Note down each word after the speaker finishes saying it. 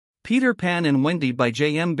Peter Pan and Wendy by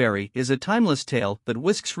James Barrie is a timeless tale that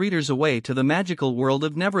whisks readers away to the magical world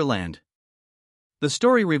of Neverland. The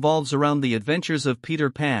story revolves around the adventures of Peter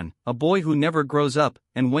Pan, a boy who never grows up,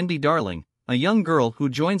 and Wendy Darling, a young girl who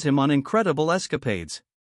joins him on incredible escapades.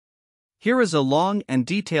 Here is a long and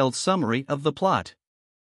detailed summary of the plot.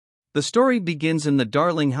 The story begins in the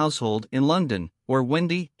Darling household in London, where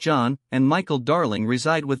Wendy, John, and Michael Darling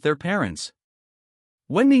reside with their parents.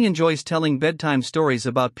 Wendy enjoys telling bedtime stories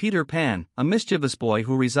about Peter Pan, a mischievous boy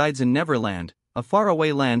who resides in Neverland, a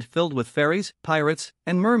faraway land filled with fairies, pirates,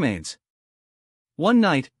 and mermaids. One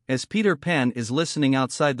night, as Peter Pan is listening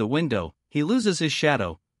outside the window, he loses his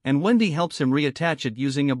shadow, and Wendy helps him reattach it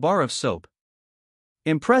using a bar of soap.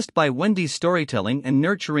 Impressed by Wendy's storytelling and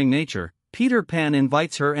nurturing nature, Peter Pan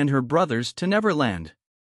invites her and her brothers to Neverland.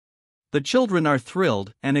 The children are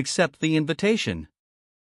thrilled and accept the invitation.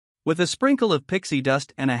 With a sprinkle of pixie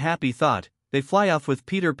dust and a happy thought, they fly off with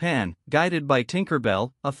Peter Pan, guided by Tinker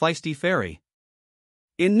Bell, a feisty fairy.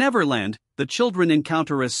 In Neverland, the children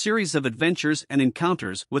encounter a series of adventures and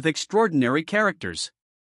encounters with extraordinary characters.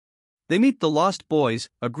 They meet the Lost Boys,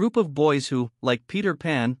 a group of boys who, like Peter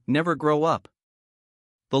Pan, never grow up.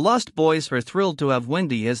 The Lost Boys are thrilled to have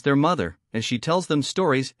Wendy as their mother, as she tells them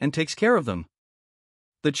stories and takes care of them.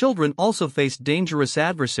 The children also face dangerous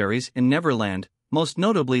adversaries in Neverland, most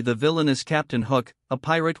notably the villainous Captain Hook, a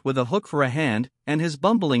pirate with a hook for a hand, and his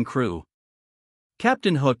bumbling crew.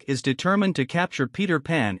 Captain Hook is determined to capture Peter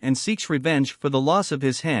Pan and seeks revenge for the loss of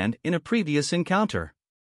his hand in a previous encounter.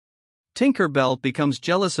 Tinker Bell becomes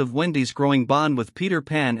jealous of Wendy's growing bond with Peter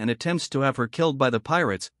Pan and attempts to have her killed by the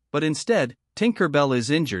pirates, but instead, Tinker Bell is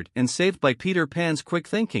injured and saved by Peter Pan's quick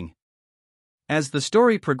thinking. As the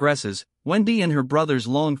story progresses, Wendy and her brothers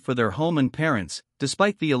long for their home and parents,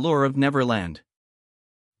 despite the allure of Neverland.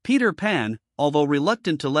 Peter Pan, although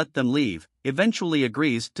reluctant to let them leave, eventually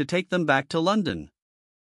agrees to take them back to London.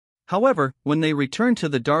 However, when they return to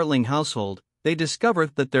the Darling household, they discover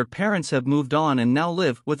that their parents have moved on and now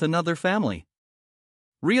live with another family.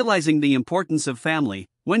 Realizing the importance of family,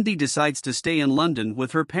 Wendy decides to stay in London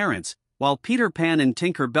with her parents, while Peter Pan and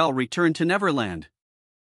Tinker Bell return to Neverland.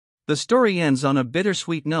 The story ends on a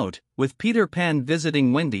bittersweet note, with Peter Pan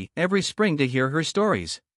visiting Wendy every spring to hear her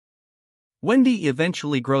stories. Wendy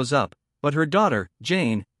eventually grows up, but her daughter,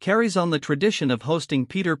 Jane, carries on the tradition of hosting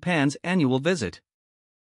Peter Pan's annual visit.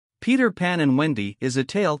 Peter Pan and Wendy is a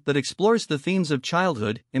tale that explores the themes of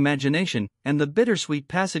childhood, imagination, and the bittersweet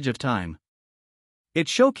passage of time. It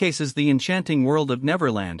showcases the enchanting world of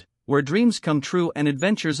Neverland, where dreams come true and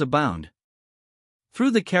adventures abound.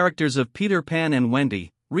 Through the characters of Peter Pan and Wendy,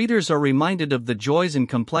 readers are reminded of the joys and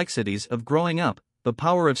complexities of growing up, the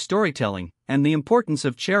power of storytelling, and the importance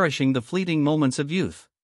of cherishing the fleeting moments of youth.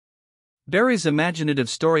 Barrie's imaginative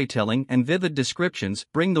storytelling and vivid descriptions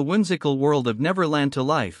bring the whimsical world of Neverland to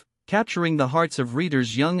life, capturing the hearts of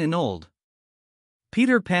readers young and old.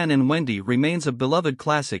 Peter Pan and Wendy remains a beloved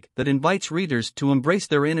classic that invites readers to embrace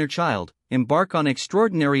their inner child, embark on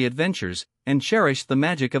extraordinary adventures, and cherish the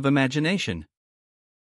magic of imagination.